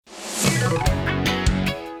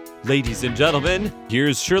Ladies and gentlemen,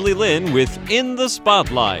 here's Shirley Lin with In the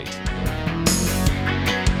Spotlight.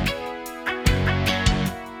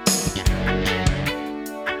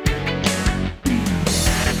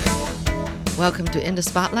 Welcome to In the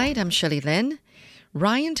Spotlight. I'm Shirley Lin.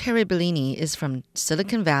 Ryan Terribilini is from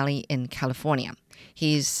Silicon Valley in California.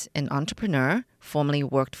 He's an entrepreneur, formerly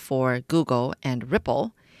worked for Google and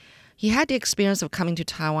Ripple. He had the experience of coming to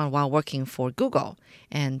Taiwan while working for Google,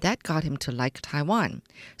 and that got him to like Taiwan.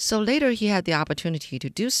 So later he had the opportunity to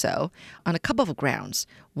do so on a couple of grounds.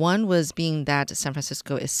 One was being that San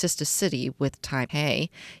Francisco is sister city with Taipei.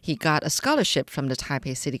 He got a scholarship from the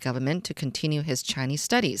Taipei city government to continue his Chinese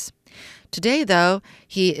studies. Today, though,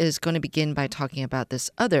 he is going to begin by talking about this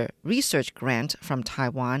other research grant from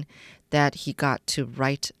Taiwan that he got to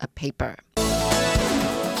write a paper.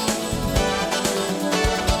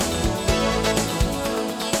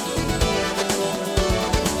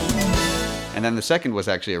 And then the second was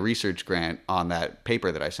actually a research grant on that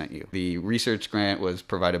paper that I sent you. The research grant was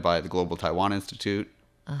provided by the Global Taiwan Institute.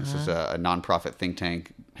 This is a nonprofit think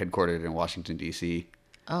tank headquartered in Washington, D.C.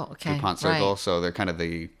 Oh, okay. DuPont Circle. Right. So they're kind of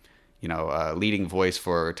the leading voice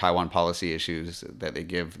for Taiwan policy issues that they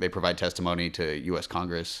give. They provide testimony to U.S.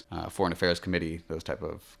 Congress, Foreign Affairs Committee, those type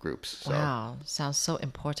of groups. So Wow, sounds so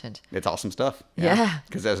important. it's awesome stuff. Yeah.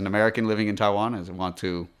 Because as an American living in Taiwan, I want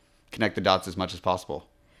to connect the dots as much as possible.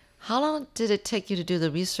 How long did it take you to do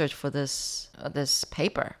the research for this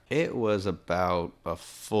paper? It was about a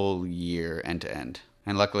full year end to end.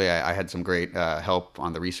 And luckily, I had some great help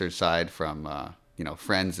on the research side from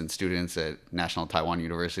friends and students at National Taiwan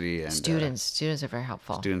University. And Students are very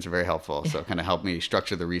helpful. Students are very helpful. So kind of helped me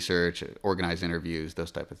structure the research, organize interviews,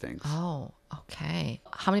 those type of things. Oh, okay.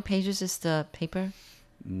 How many pages is the paper?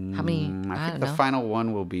 How many? I think don't the know. final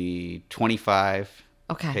one will be 25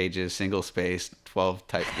 Okay. pages, single spaced, 12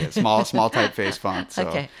 type, small typeface font. So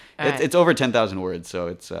Okay. All right. it's over 10,000 words. So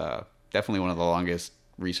it's definitely one of the longest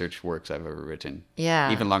research works I've ever written.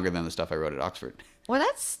 Yeah. Even longer than the stuff I wrote at Oxford. Well,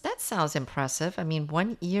 that sounds impressive. I mean,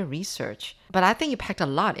 1 year research. But I think you packed a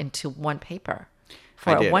lot into one paper for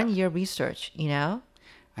I a did. 1 year research, I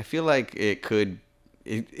feel like it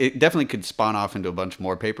definitely could spawn off into a bunch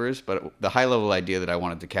more papers, but the high level idea that I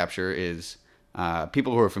wanted to capture is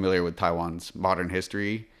people who are familiar with Taiwan's modern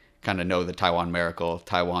history kind of know the Taiwan miracle,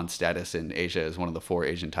 Taiwan's status in Asia as one of the 4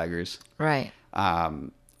 Asian tigers. Right.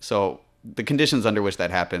 So the conditions under which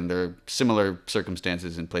that happened, there are similar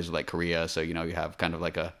circumstances in places like Korea. So, you have kind of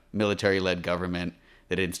like a military-led government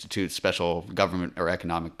that institutes special government or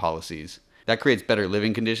economic policies. That creates better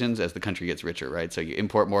living conditions as the country gets richer, right? So you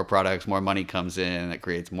import more products, more money comes in, that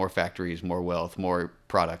creates more factories, more wealth, more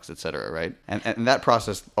products, et cetera, right? And that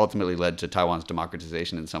process ultimately led to Taiwan's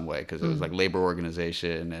democratization in some way because it was like labor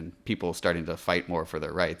organization and people starting to fight more for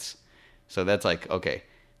their rights. So that's like, okay,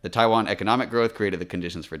 the Taiwan economic growth created the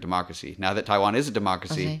conditions for democracy. Now that Taiwan is a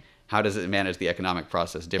democracy, Okay. how does it manage the economic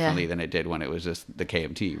process differently than it did when it was just the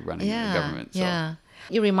KMT running the government? So, Yeah.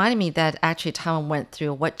 You reminded me that actually Taiwan went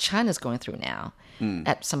through what China's going through now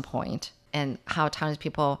at some point, and how Taiwanese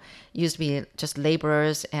people used to be just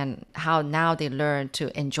laborers and how now they learn to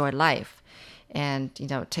enjoy life and,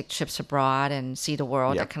 take trips abroad and see the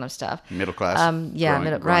world, Yep. that kind of stuff. Middle class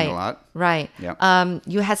growing right. a lot. Right. Yep.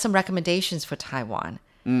 You had some recommendations for Taiwan,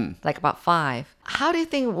 like about 5. How do you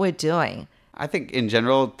think we're doing? I think in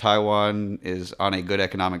general, Taiwan is on a good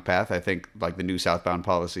economic path. I think like the new southbound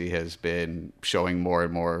policy has been showing more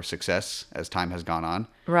and more success as time has gone on.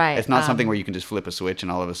 Right. It's not something where you can just flip a switch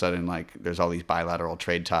and all of a sudden like there's all these bilateral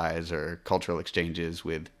trade ties or cultural exchanges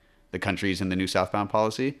with the countries in the new southbound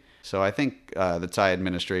policy. So I think the Tsai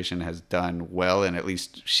administration has done well in at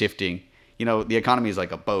least shifting. The economy is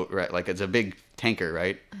like a boat, right? Like it's a big tanker,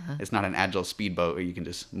 right? It's not an agile speedboat where you can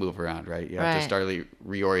just move around, right? You have to start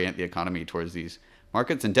reorient the economy towards these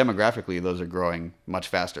markets. And demographically, those are growing much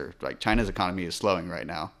faster. Like China's economy is slowing right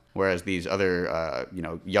now. Whereas these other,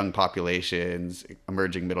 young populations,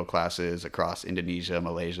 emerging middle classes across Indonesia,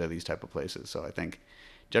 Malaysia, these type of places. So I think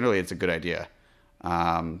generally it's a good idea.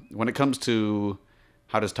 When it comes to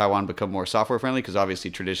how does Taiwan become more software friendly? Because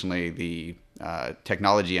obviously traditionally the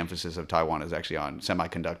technology emphasis of Taiwan is actually on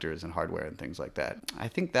semiconductors and hardware and things like that. I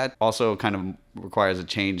think that also kind of requires a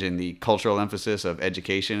change in the cultural emphasis of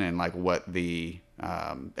education and like what the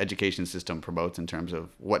education system promotes in terms of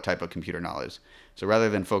what type of computer knowledge. So rather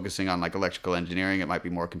than focusing on like electrical engineering, it might be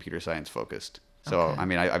more computer science focused. So, Okay. I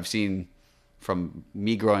mean, I've seen from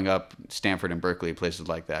me growing up, Stanford and Berkeley, places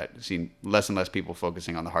like that, seen less and less people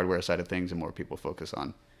focusing on the hardware side of things and more people focus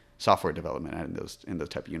on software development in those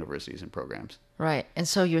type of universities and programs. Right. And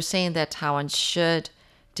so you're saying that Taiwan should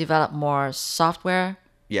develop more software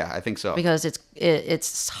Yeah, I think so. Because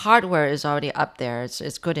its hardware is already up there.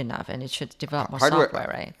 It's good enough, and it should develop more software,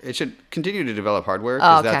 right? It should continue to develop hardware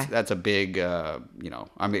Oh, because okay. that's a big, I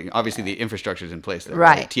mean, obviously the infrastructure is in place there,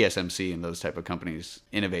 Right. TSMC and those type of companies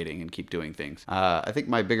innovating and keep doing things. I think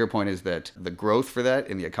my bigger point is that the growth for that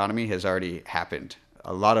in the economy has already happened.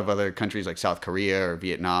 A lot of other countries like South Korea or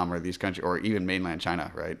Vietnam or these countries, or even mainland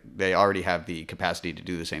China, right? They already have the capacity to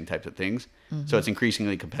do the same types of things. So it's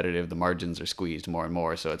increasingly competitive. The margins are squeezed more and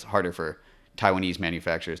more. So it's harder for Taiwanese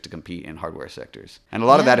manufacturers to compete in hardware sectors. And a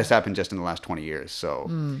lot of that has happened just in the last 20 years. So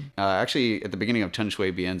actually, at the beginning of Chen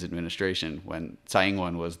Shui-bian's administration, when Tsai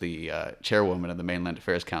Ing-wen was the chairwoman of the Mainland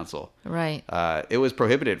Affairs Council, Right. it was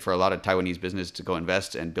prohibited for a lot of Taiwanese business to go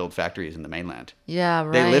invest and build factories in the mainland. Yeah,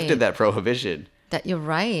 right. They lifted that prohibition. That you're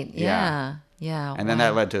right. Yeah. Yeah. And then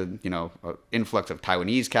that led to, an influx of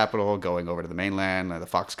Taiwanese capital going over to the mainland, the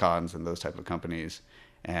Foxcons and those type of companies.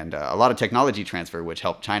 And a lot of technology transfer, which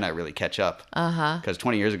helped China really catch up. Because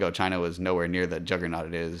 20 years ago, China was nowhere near the juggernaut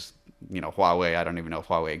it is. Huawei, I don't even know if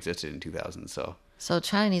Huawei existed in 2000. So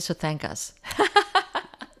China needs to thank us.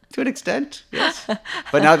 to an extent, yes.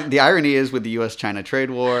 But now the irony is with the U.S.-China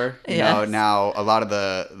trade war, Yes. now a lot of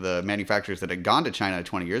the manufacturers that had gone to China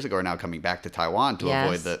 20 years ago are now coming back to Taiwan to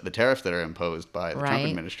avoid the tariffs that are imposed by the Trump Right.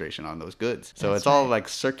 administration on those goods. So That's it's all right. like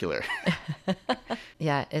circular.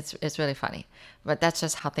 Yeah, it's really funny. But that's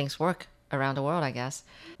just how things work around the world, I guess.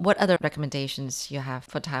 What other recommendations you have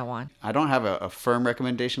for Taiwan? I don't have a firm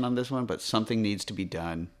recommendation on this one, but something needs to be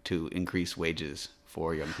done to increase wages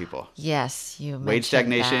for young people. Yes, you mentioned Wage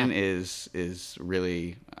stagnation that. is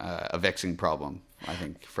really a vexing problem, I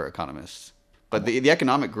think, for economists. But the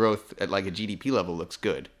economic growth at like a GDP level looks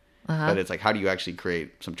good. But it's like, how do you actually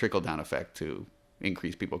create some trickle-down effect to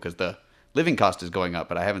increase people? Because the living cost is going up,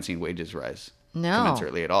 but I haven't seen wages rise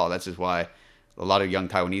commensurately at all. That's just why a lot of young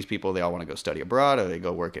Taiwanese people, they all want to go study abroad or they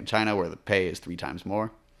go work in China where the pay is 3 times more.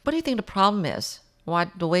 What do you think the problem is? Why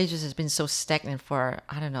the wages has been so stagnant for,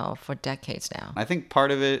 I don't know, for decades now? I think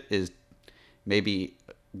part of it is maybe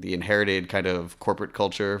the inherited kind of corporate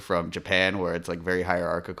culture from Japan where it's like very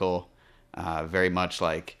hierarchical, very much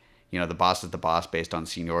like, the boss is the boss based on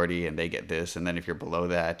seniority and they get this. And then if you're below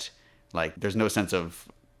that, like there's no sense of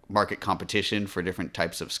market competition for different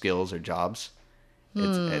types of skills or jobs.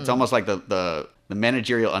 It's almost like the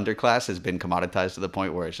managerial underclass has been commoditized to the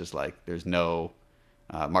point where it's just like there's no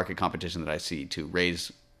market competition that I see to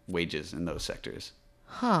raise wages in those sectors.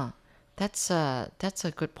 Huh. That's a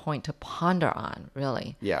good point to ponder on,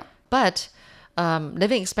 really. Yeah. But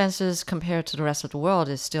living expenses compared to the rest of the world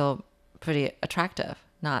is still pretty attractive,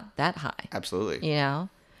 not that high. Absolutely. You know?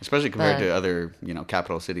 Especially compared But- to other,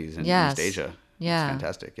 capital cities in Yes. East Asia. Yeah. It's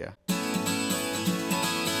fantastic, yeah.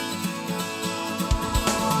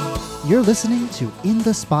 You're listening to In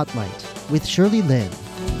the Spotlight with Shirley Lin.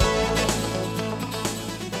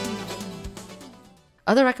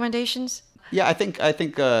 Other recommendations? Yeah, I think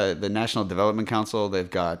the National Development Council, they've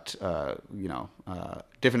got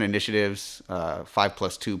different initiatives,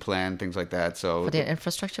 5+2 plan, things like that. So For the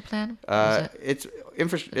infrastructure plan? Is it?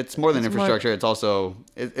 it's more than It's more- infrastructure. It's also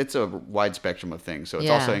it's a wide spectrum of things. So it's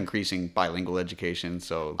Yeah. also increasing bilingual education.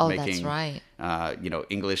 So Oh, that's making right.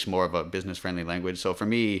 English more of a business friendly language. So for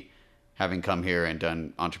me, having come here and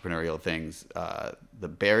done entrepreneurial things, the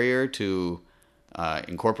barrier to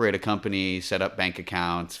incorporate a company, set up bank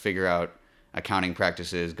accounts, figure out accounting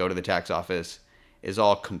practices, go to the tax office, is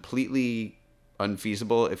all completely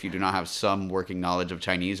unfeasible if you do not have some working knowledge of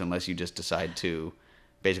Chinese, unless you just decide to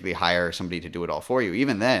basically hire somebody to do it all for you.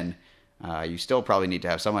 Even then, you still probably need to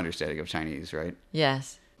have some understanding of Chinese, right?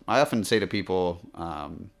 Yes. I often say to people,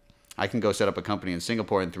 I can go set up a company in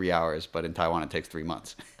Singapore in 3 hours, but in Taiwan it takes 3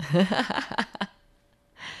 months.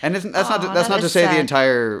 And that's not that to is say the sad,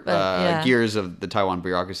 entire but, yeah. gears of the Taiwan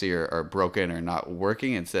bureaucracy are broken or not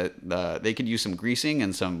working. It's that they could use some greasing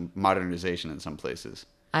and some modernization in some places.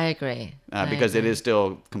 I agree. Because it is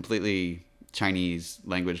still completely Chinese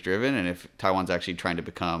language driven. And if Taiwan's actually trying to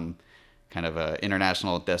become kind of an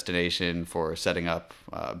international destination for setting up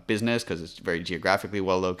business, because it's very geographically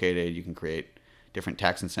well located, you can create different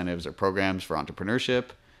tax incentives or programs for entrepreneurship,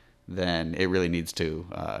 then it really needs to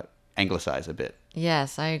anglicize a bit.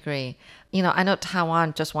 Yes, I agree. I know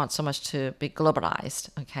Taiwan just wants so much to be globalized,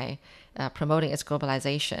 okay, promoting its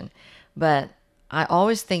globalization. But I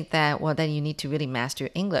always think that, well, then you need to really master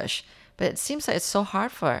your English. But it seems like it's so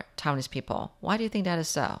hard for Taiwanese people. Why do you think that is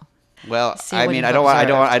so? Well, See I what mean, you've I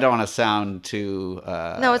observed. don't want to sound too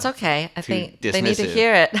No, it's okay. I too think they need to dismissive.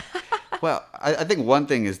 hear it. Well, I think one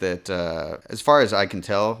thing is that, as far as I can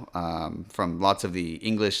tell, from lots of the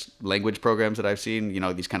English language programs that I've seen,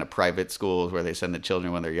 these kind of private schools where they send the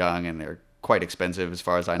children when they're young and they're quite expensive as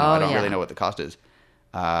far as I know. Oh, I don't yeah. really know what the cost is.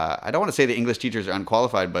 I don't want to say the English teachers are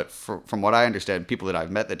unqualified, but from what I understand, people that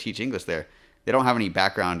I've met that teach English there, they don't have any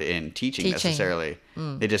background in teaching. Necessarily.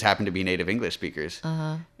 They just happen to be native English speakers.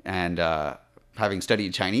 And having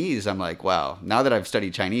studied Chinese, I'm like, wow, now that I've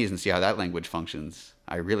studied Chinese and see how that language functions,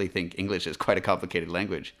 I really think English is quite a complicated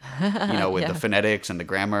language, with the phonetics and the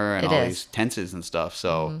grammar and all these tenses and stuff.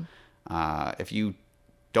 So if you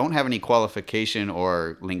don't have any qualification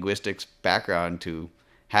or linguistics background to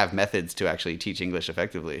have methods to actually teach English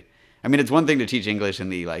effectively. I mean, it's one thing to teach English in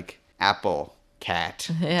the like apple, cat,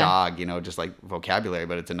 dog, just like vocabulary,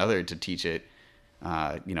 but it's another to teach it,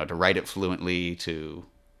 to write it fluently, to,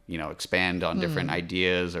 expand on different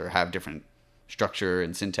ideas or have different structure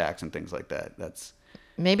and syntax and things like that. That's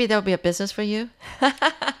Maybe there'll be a business for you.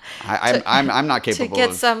 I'm not capable to get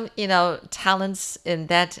of some, talents in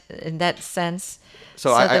that sense.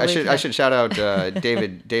 So that I should shout out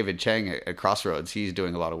David Chang at Crossroads. He's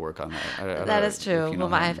doing a lot of work on that. I don't That know is true. if you know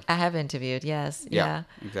Well, him. I have interviewed. Yes. Yeah,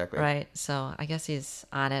 exactly. Right. So I guess he's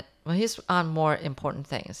on it. Well, he's on more important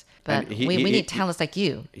things. But And we need talents like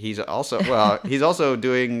you. He's also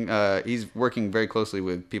doing he's working very closely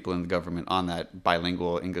with people in the government on that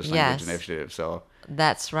bilingual English language Yes. initiative. So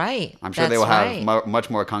That's right. I'm sure they will have much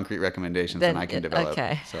more concrete recommendations than I can develop.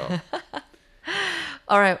 Okay. So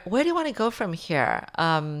All right. Where do you want to go from here?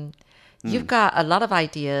 You've got a lot of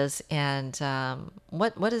ideas, and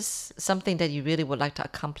what is something that you really would like to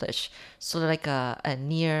accomplish? Sort of like a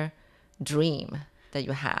near dream that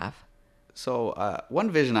you have. So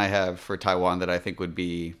one vision I have for Taiwan that I think would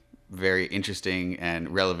be very interesting and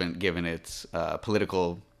relevant given its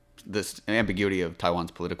this ambiguity of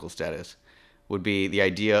Taiwan's political status would be the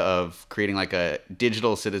idea of creating like a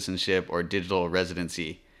digital citizenship or digital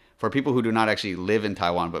residency for people who do not actually live in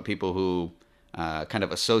Taiwan, but people who kind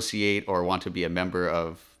of associate or want to be a member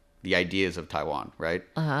of the ideas of Taiwan, right?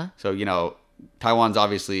 So, Taiwan's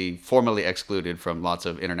obviously formally excluded from lots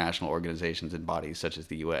of international organizations and bodies such as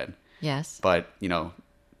the UN. Yes. But,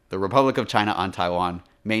 the Republic of China on Taiwan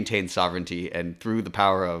maintains sovereignty, and through the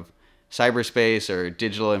power of cyberspace or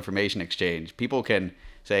digital information exchange, people can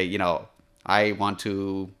say, I want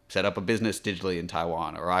to set up a business digitally in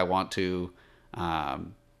Taiwan, or I want to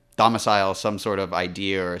domicile some sort of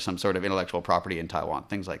idea or some sort of intellectual property in Taiwan,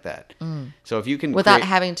 things like that. So if you can Without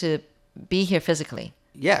having to be here physically.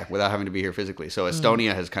 Yeah, without having to be here physically. So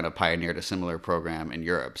Estonia has kind of pioneered a similar program in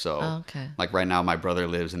Europe. So like right now, my brother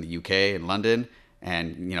lives in the UK, in London,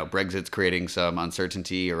 and, Brexit's creating some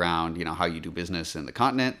uncertainty around, how you do business in the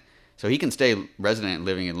continent. So he can stay resident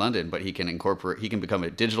living in London, but he can become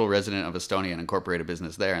a digital resident of Estonia and incorporate a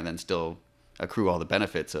business there and then still accrue all the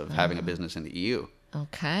benefits of having a business in the EU.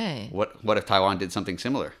 Okay. What if Taiwan did something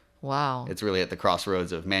similar? Wow. It's really at the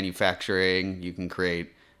crossroads of manufacturing. You can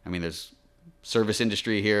create, there's service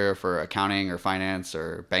industry here for accounting or finance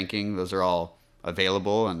or banking. Those are all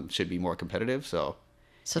available and should be more competitive. So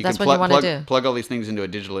that's what you want to do. Plug all these things into a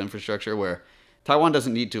digital infrastructure where Taiwan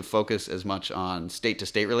doesn't need to focus as much on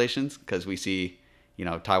state-to-state relations because we see,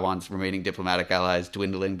 Taiwan's remaining diplomatic allies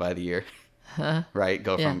dwindling by the year, right?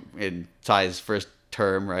 Go from in Tsai's first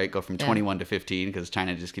term, right? Go from 21 to 15 because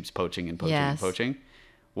China just keeps poaching and poaching and poaching.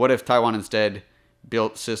 What if Taiwan instead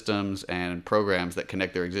built systems and programs that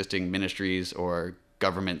connect their existing ministries or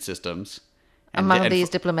government systems among these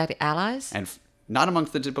diplomatic allies? And not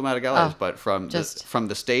amongst the diplomatic allies, but from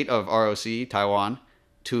the state of ROC, Taiwan,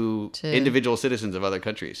 to individual citizens of other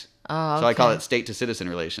countries. Oh, okay. So I call it state-to-citizen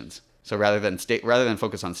relations. So rather than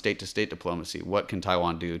focus on state-to-state diplomacy, what can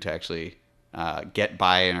Taiwan do to actually get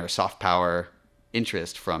buy-in or soft power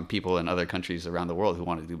interest from people in other countries around the world who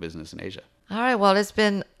want to do business in Asia? All right. Well, it's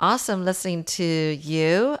been awesome listening to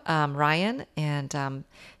you, Ryan. And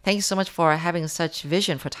thank you so much for having such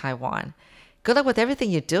vision for Taiwan. Good luck with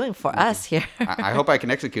everything you're doing for us here. I hope I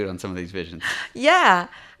can execute on some of these visions. Yeah,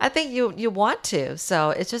 I think you want to. So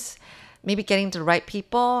it's just maybe getting the right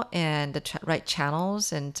people and the right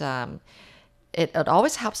channels. And it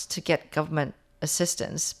always helps to get government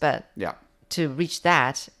assistance. But to reach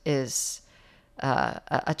that is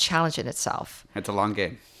a challenge in itself. It's a long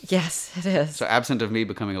game. Yes, it is. So absent of me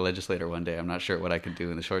becoming a legislator one day, I'm not sure what I could do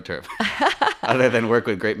in the short term, other than work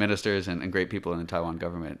with great ministers and great people in the Taiwan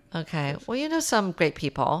government. Okay. Well, you know some great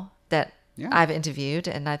people that I've interviewed,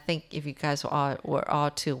 and I think if you guys were all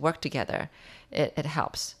to work together, it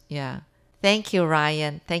helps. Yeah. Thank you,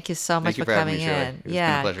 Ryan. Thank you so much for coming in. It's been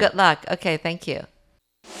a pleasure. Good luck. Okay. Thank you.